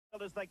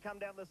forward as they come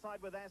down the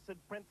side with Acid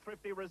Print,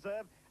 Thrifty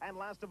Reserve, and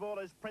last of all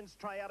is Prince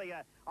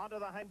Trialia. Onto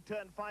the home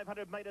turn,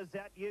 500 metres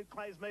out.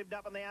 Euclay's moved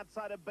up on the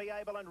outside of Be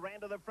Able and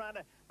ran to the front.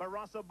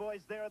 Barossa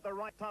Boy's there at the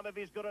right time if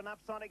he's good enough.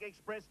 Sonic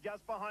Express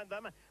just behind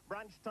them.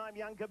 Brunch Time,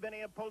 Young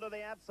Cabinia pulled to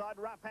the outside.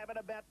 Rough Habit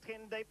about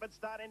 10 deep, but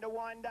starting to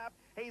wind up.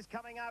 He's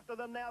coming after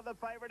them now, the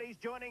favourite. He's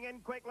joining in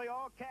quickly.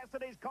 Oh,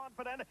 Cassidy's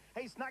confident.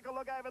 He snuck a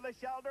look over the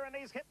shoulder and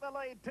he's hit the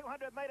lead.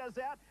 200 metres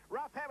out.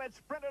 Rough Habit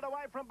sprinted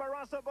away from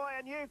Barossa Boy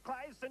and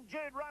Euclay. St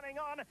Jude running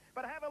on.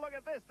 But have a look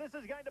at this. This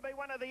is going to be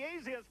one of the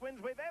easiest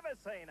wins we've ever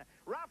seen.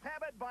 Rough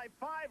Habit by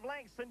 5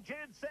 lengths. St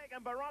Jude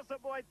second.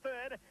 Barossa Boy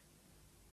third.